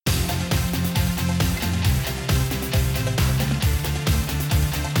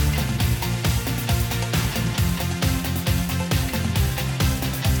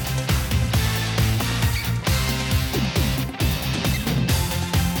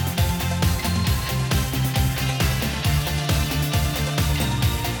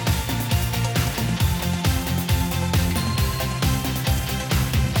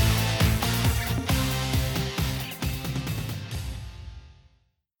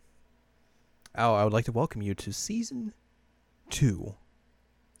I would like to welcome you to season 2,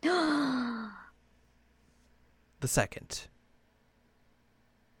 The the second.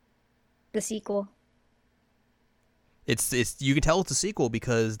 sequel. It's you can tell it's a sequel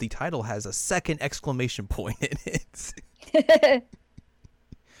because the title has a second exclamation point in it.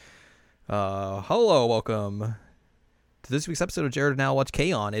 Hello, welcome to this week's episode of Jared and Now Watch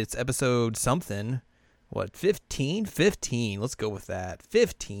K-On! It's episode something. What, 15? 15. Let's go with that.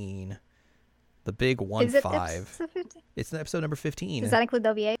 15. The big 1 Is it 5. episode 15? It's episode number 15. Does that include the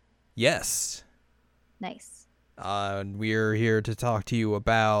OVA? Yes. Nice. We're here to talk to you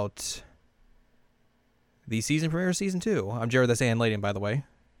about the season premiere of season 2. I'm Jared, that's Ann Layden, by the way.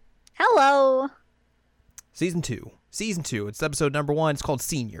 Hello. Season 2. Season 2. It's episode number 1. It's called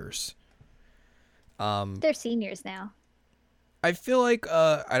Seniors. They're seniors now. I feel like,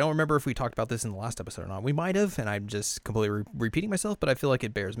 I don't remember if we talked about this in the last episode or not. We might have, and I'm just completely repeating myself, but I feel like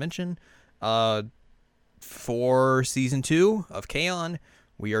it bears mention. For season 2 of K-On!,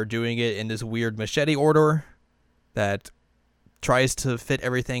 we are doing it in this weird machete order that tries to fit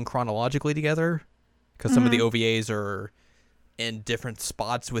everything chronologically together, because some of the OVAs are in different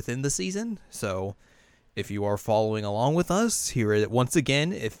spots within the season. So if you are following along with us, here once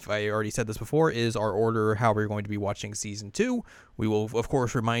again, if I already said this before, is our order how we're going to be watching season 2. We will, of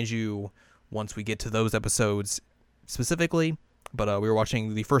course, remind you once we get to those episodes specifically. But we were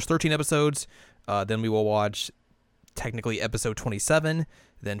watching the first 13 episodes. Then we will watch technically episode 27,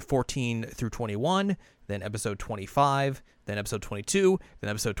 then 14 through 21, then episode 25, then episode 22, then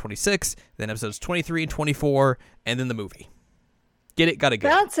episode 26, then episodes 23 and 24, and then the movie. Get it? Gotta get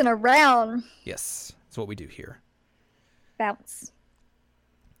it. Bouncing around. Yes, that's what we do here. Bounce.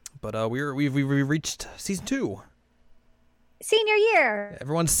 But we've reached season 2. Senior year.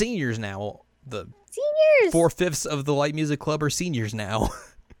 Everyone's seniors now. The Seniors. 4/5 of the Light Music Club are seniors now.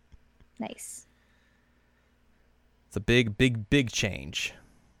 Nice. It's a big change.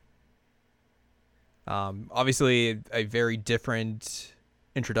 Obviously, a very different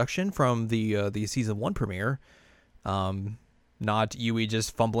introduction from the season 1 premiere. Not Yui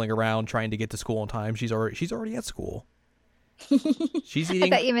just fumbling around trying to get to school on time. She's already at school. She's I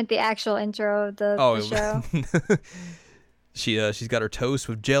eating. thought you meant the actual intro of the show. She's got her toast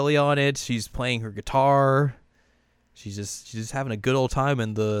with jelly on it. She's playing her guitar. She's just having a good old time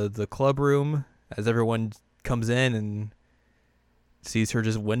in the club room as everyone comes in and sees her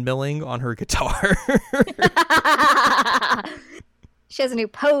just windmilling on her guitar. She has a new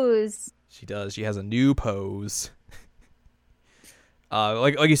pose. She does. She has a new pose.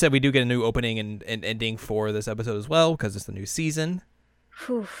 Like you said, we do get a new opening and ending for this episode as well because it's the new season.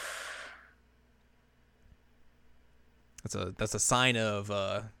 Whew. That's a sign of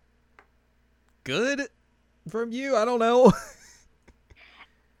good from you. I don't know.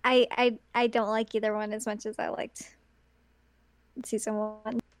 I don't like either one as much as I liked season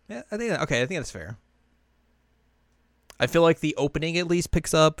 1. Yeah, I think that's fair. I feel like the opening at least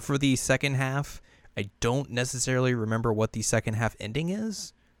picks up for the second half. I don't necessarily remember what the second half ending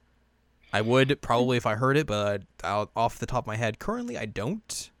is. I would probably if I heard it, but off the top of my head, currently I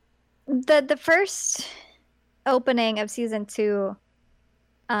don't. The first opening of season 2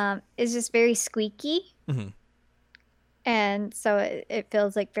 is just very squeaky. Mm-hmm. And so it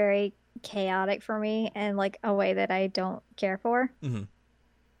feels like very chaotic for me and like a way that I don't care for. Mm-hmm.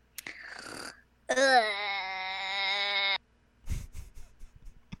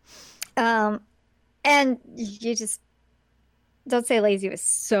 And you just don't say lazy was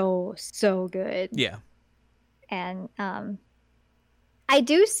so good. Yeah. And I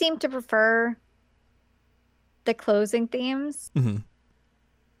do seem to prefer the closing themes. Mm-hmm.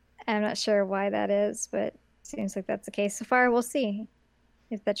 I'm not sure why that is, but seems like that's the case so far. We'll see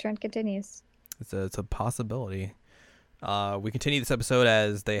if that trend continues. It's a possibility. We continue this episode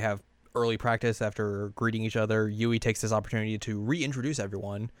as they have early practice after greeting each other. Yui takes this opportunity to reintroduce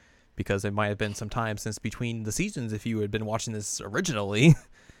everyone because it might have been some time since between the seasons if you had been watching this originally.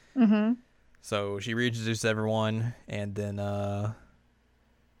 Mm-hmm. So she reintroduces everyone, and then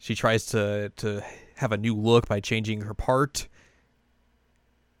she tries to have a new look by changing her part.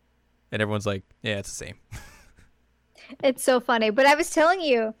 And everyone's like, yeah, it's the same. It's so funny. But I was telling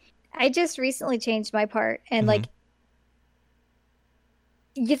you, I just recently changed my part. And like,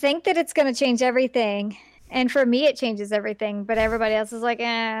 you think that it's going to change everything. And for me, it changes everything. But everybody else is like,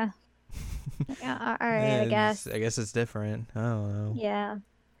 eh. Yeah, all right, I guess. I guess it's different. I don't know. Yeah.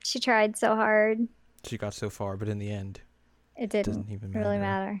 She tried so hard. She got so far, but in the end, It didn't doesn't even really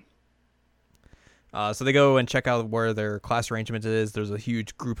matter. So they go and check out where their class arrangement is. There's a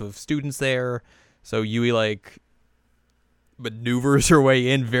huge group of students there. So Yui like maneuvers her way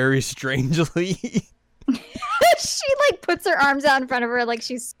in very strangely. She like puts her arms out in front of her like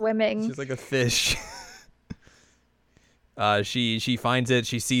she's swimming. She's like a fish. She finds it,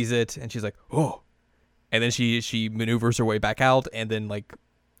 she sees it, and she's like, oh. And then she maneuvers her way back out, and then like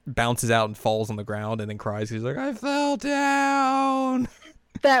bounces out and falls on the ground, and then cries. She's like, I fell down.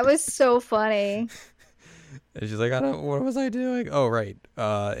 That was so funny. And she's like, what was I doing? Oh, right.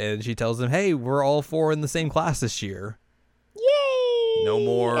 And she tells them, hey, we're all 4 in the same class this year. Yay! No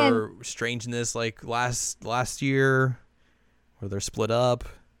more strangeness like last year, where they're split up.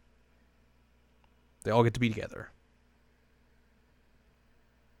 They all get to be together.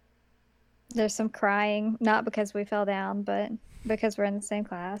 There's some crying, not because we fell down, but because we're in the same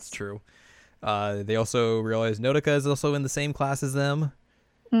class. True. They also realize Nodoka is also in the same class as them.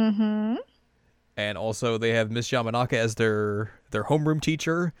 Mm-hmm. And also they have Miss Yamanaka as their homeroom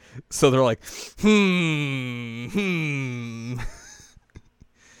teacher. So they're like,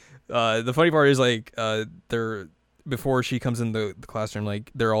 the funny part is like they're before she comes in the classroom,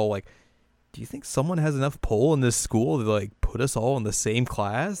 like they're all like, do you think someone has enough pull in this school to like put us all in the same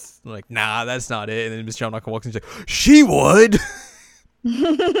class? They're like, nah, that's not it. And then Miss Yamanaka walks in and she's like, she would.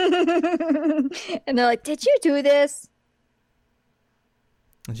 And they're like, did you do this?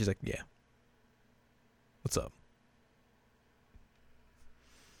 And she's like, yeah. What's up?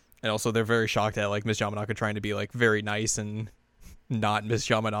 And also they're very shocked at like Miss Yamanaka trying to be like very nice and not Miss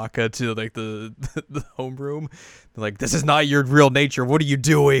Yamanaka to like the homeroom. They're like, this is not your real nature. What are you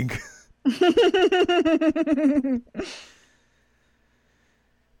doing?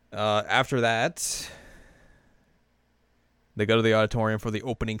 After that, they go to the auditorium for the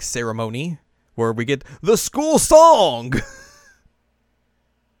opening ceremony where we get the school song.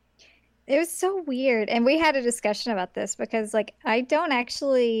 It was so weird. And we had a discussion about this because like I don't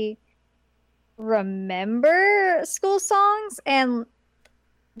actually remember school songs, and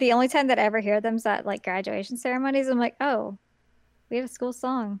the only time that I ever hear them is at like graduation ceremonies. I'm like, oh, we had a school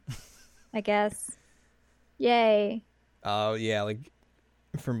song, I guess. Yay. Yeah, like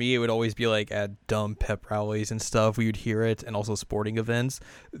for me it would always be like at dumb pep rallies and stuff we would hear it, and also sporting events.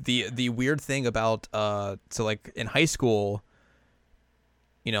 The weird thing about so like in high school,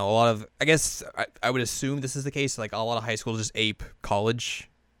 you know, a lot of, I guess I would assume this is the case, like a lot of high schools just ape college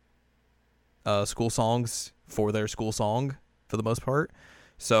school songs for their school song for the most part.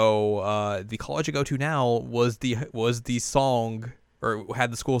 So the college I go to now was the song, or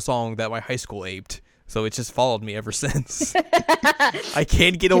had the school song that my high school aped. So it just followed me ever since. I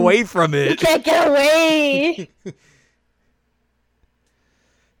can't get away from it. You can't get away.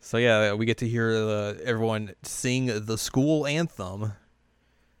 So yeah, we get to hear everyone sing the school anthem.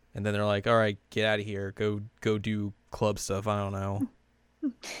 And then they're like, all right, get out of here. Go do club stuff. I don't know.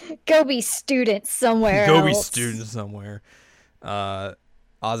 Go be students somewhere Go else. be students somewhere.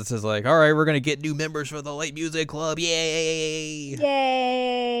 Azusa's like, all right, we're going to get new members for the Light Music Club. Yay!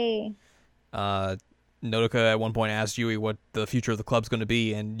 Yay! Nodoka at one point asked Yui what the future of the club's going to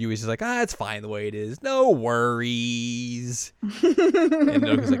be, and Yui's just like, it's fine the way it is. No worries. And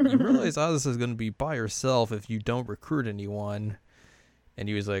Nodoka's like, you realize Azusa's going to be by herself if you don't recruit anyone. And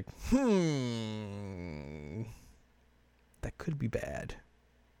he was like, that could be bad.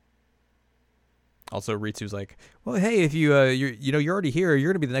 Also, Ritsu's like, well, hey, if you're already here,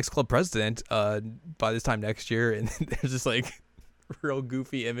 you're gonna be the next club president by this time next year. And there's this like real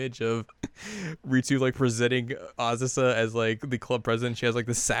goofy image of Ritsu like presenting Azusa as like the club president. She has like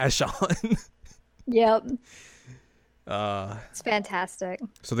the sash on. Yep. It's fantastic.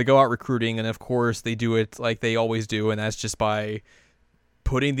 So they go out recruiting, and of course they do it like they always do, and that's just by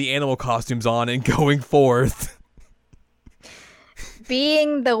putting the animal costumes on and going forth.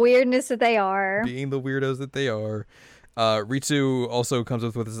 Being the weirdness that they are. Being the weirdos that they are. Ritsu also comes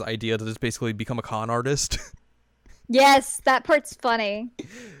up with this idea to just basically become a con artist. Yes, that part's funny.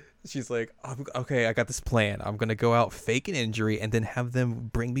 She's like, okay, I got this plan. I'm going to go out, fake an injury, and then have them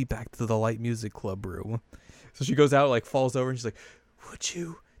bring me back to the Light Music Club room. So she goes out, like, falls over, and she's like, would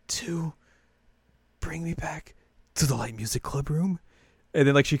you two bring me back to the Light Music Club room? And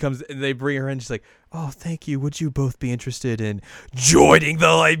then, like, she comes, and they bring her in, she's like, oh, thank you. Would you both be interested in joining the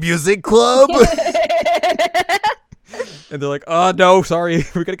Light Music Club? And they're like, oh, no, sorry.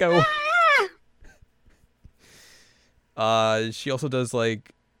 We're going to go. She also does,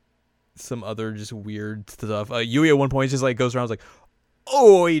 like, some other just weird stuff. Yui at one point just, like, goes around and is like,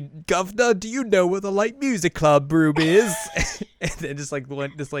 oi, governor, do you know where the Light Music Club room is? And then just, like,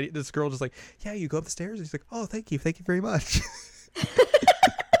 this girl just, like, yeah, you go up the stairs. And she's like, oh, thank you very much.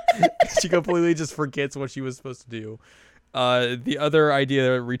 She completely just forgets what she was supposed to do. The other idea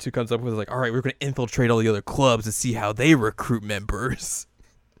that Ritsu comes up with is like, all right, we're going to infiltrate all the other clubs and see how they recruit members.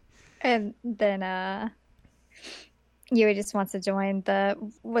 And then Yui just wants to join the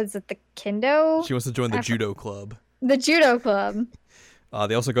kendo? She wants to join the judo club. The judo club.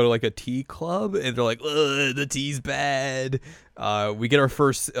 They also go to like a tea club, and they're like, ugh, the tea's bad. We get our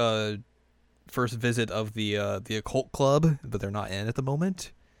first visit of the occult club, but they're not in at the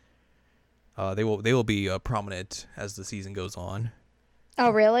moment. They will be prominent as the season goes on.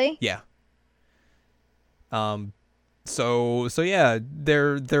 Oh, really? Yeah. So yeah,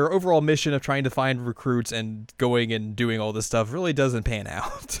 their overall mission of trying to find recruits and going and doing all this stuff really doesn't pan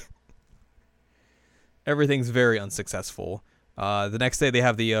out. Everything's very unsuccessful. The next day they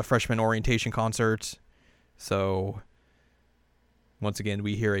have the freshman orientation concert. So once again,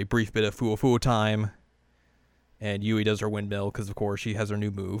 we hear a brief bit of Fuo time, and Yui does her windmill because of course she has her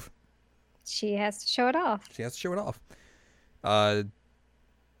new move. She has to show it off.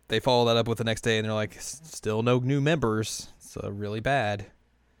 They follow that up with the next day, and they're like, still no new members. So really bad.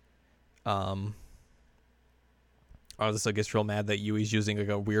 Azusa gets real mad that Yui's using like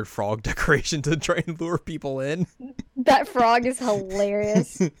a weird frog decoration to try and lure people in. That frog is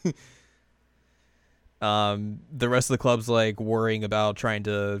hilarious. The rest of the club's like worrying about trying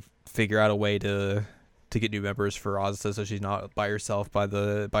to figure out a way to get new members for Azusa so she's not by herself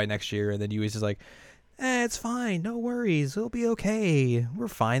by next year. And then Yui's just like, it's fine, no worries, we'll be okay. We're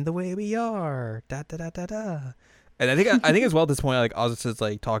fine the way we are. Da da da da da. And I think as well at this point, like Azusa's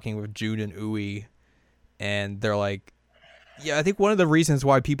like talking with June and Ui, and they're like, yeah, I think one of the reasons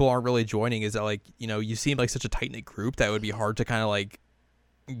why people aren't really joining is that like, you know, you seem like such a tight knit group that it would be hard to kind of like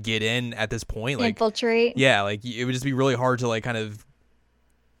get in at this point, like infiltrate. Yeah, like it would just be really hard to like kind of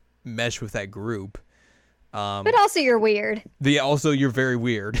mesh with that group. But also you're weird. You're very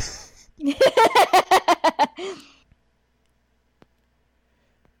weird.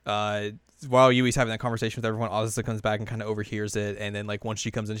 While Yui's having that conversation with everyone, Azusa comes back and kind of overhears it, and then like once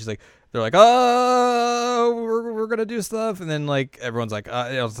she comes in, she's like, they're like, oh, we're gonna do stuff, and then like everyone's like,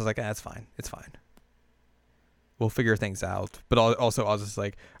 Azusa's like, it's fine, we'll figure things out. But also Azusa's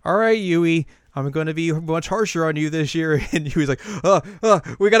like, all right, Yui, I'm going to be much harsher on you this year. And Yui's like,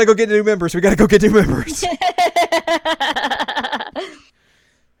 we got to go get new members.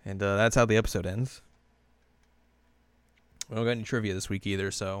 And that's how the episode ends. We don't got any trivia this week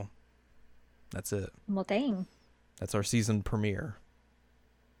either, so that's it. Well, dang. That's our season premiere.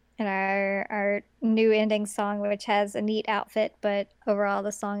 And our new ending song, which has a neat outfit, but overall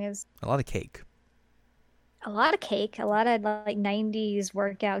the song is... a lot of cake. A lot of cake. A lot of like 90s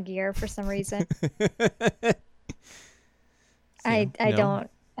workout gear for some reason. I don't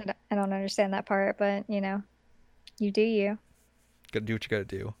understand that part, but you know, you do you. Gotta do what you gotta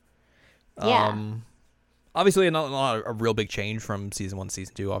do. Yeah. Obviously, not a real big change from season 1 to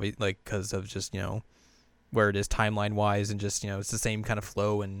season 2, obviously, like because of just, you know, where it is timeline wise, and just, you know, it's the same kind of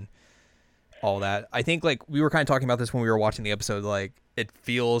flow and all that. I think like we were kind of talking about this when we were watching the episode. Like it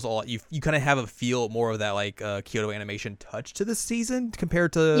feels you kind of have a feel more of that like Kyoto Animation touch to this season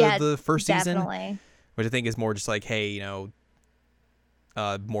compared to the first season, which I think is more just like, hey, you know,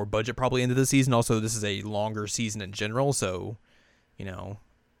 more budget probably into the season. Also, this is a longer season in general, so you know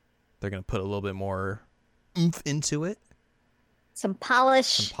they're gonna put a little bit more oomph into it, some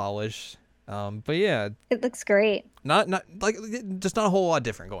polish. But yeah, it looks great. Not like just not a whole lot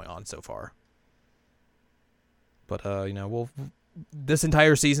different going on so far. But you know, this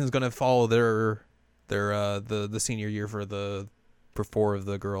entire season is going to follow the senior year for 4 of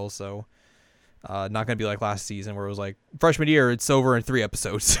the girls. So not going to be like last season where it was like freshman year, it's over in 3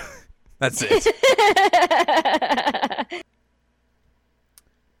 episodes. That's it.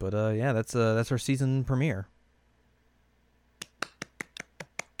 But yeah, that's our season premiere.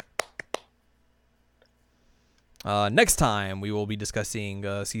 Next time we will be discussing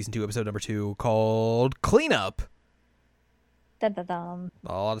season 2 episode number 2 called Cleanup. Dun-dun-dun.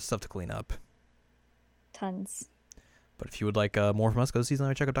 A lot of stuff to clean up. Tons. But if you would like more from us, go to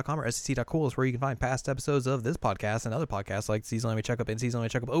seasonallycheckup.com or scc.cool is where you can find past episodes of this podcast and other podcasts like Season Anime Checkup and Season Anime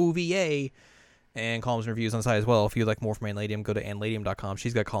Checkup OVA, and columns and reviews on the site as well. If you'd like more from Anladium, go to anladium.com.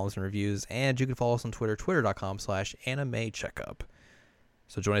 She's got columns and reviews, and you can follow us on Twitter, twitter.com/animecheckup.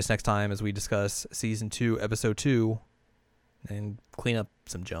 So join us next time as we discuss Season 2, Episode 2, and clean up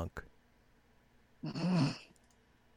some junk.